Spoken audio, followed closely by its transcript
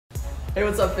Hey,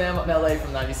 what's up, fam? I'm LA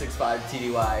from 96.5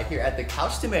 TDY here at the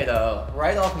Couch Tomato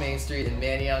right off Main Street in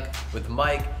Manayunk with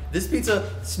Mike. This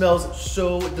pizza smells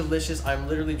so delicious. I'm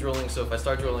literally drooling, so if I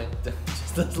start drooling,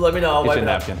 just let me know. I'll Get wipe your it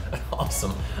napkin. up.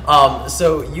 Awesome.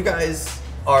 So you guys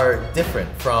are different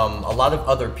from a lot of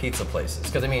other pizza places,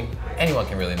 because I mean, anyone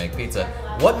can really make pizza.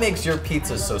 What makes your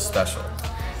pizza so special?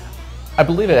 I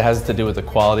believe it has to do with the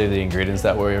quality of the ingredients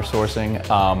that we're sourcing.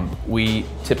 We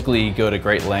typically go to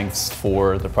great lengths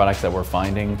for the products that we're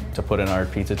finding to put in our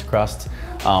pizza crust,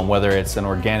 whether it's an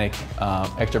organic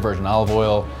extra virgin olive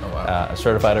oil, a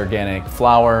certified organic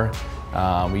flour,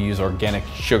 we use organic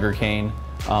sugar cane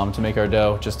to make our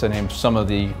dough, just to name some of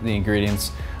the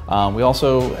ingredients. We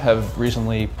also have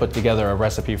recently put together a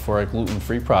recipe for a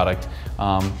gluten-free product.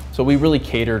 So we really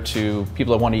cater to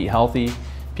people that want to eat healthy,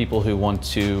 people who want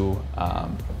to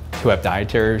who have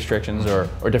dietary restrictions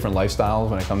or different lifestyles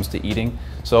when it comes to eating.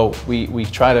 So we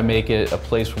try to make it a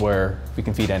place where we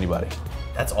can feed anybody.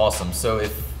 That's awesome. So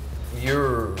if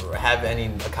you have any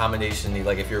accommodation need,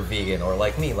 like if you're vegan or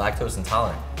like me, lactose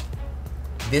intolerant,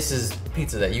 this is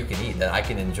pizza that you can eat, that I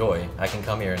can enjoy. I can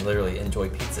come here and literally enjoy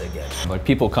pizza again. Like,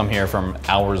 people come here from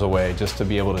hours away just to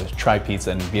be able to try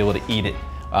pizza and be able to eat it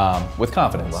with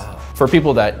confidence. Wow. For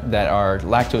people that are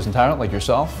lactose intolerant like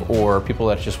yourself, or people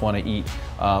that just want to eat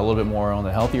a little bit more on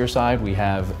the healthier side, we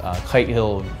have Kite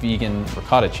Hill vegan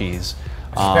ricotta cheese.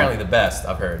 Which is apparently the best,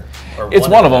 I've heard. Or It's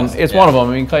one of them. It's yeah. one of them.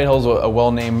 I mean, Kite Hill's a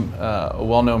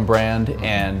well-known brand,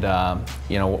 and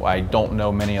you know, I don't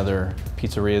know many other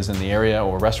pizzerias in the area,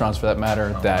 or restaurants for that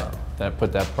matter, that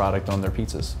put that product on their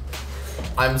pizzas.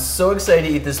 I'm so excited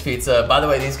to eat this pizza. By the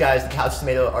way, these guys, the Couch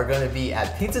Tomato, are going to be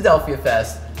at Pizzadelphia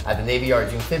Fest at the Navy Yard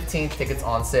June 15th. Tickets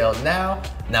on sale now.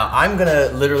 Now I'm going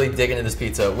to literally dig into this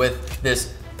pizza with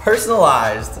this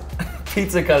personalized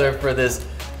pizza cutter for this.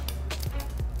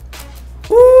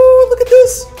 Woo, look at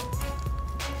this.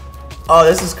 Oh,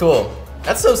 this is cool.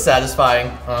 That's so satisfying.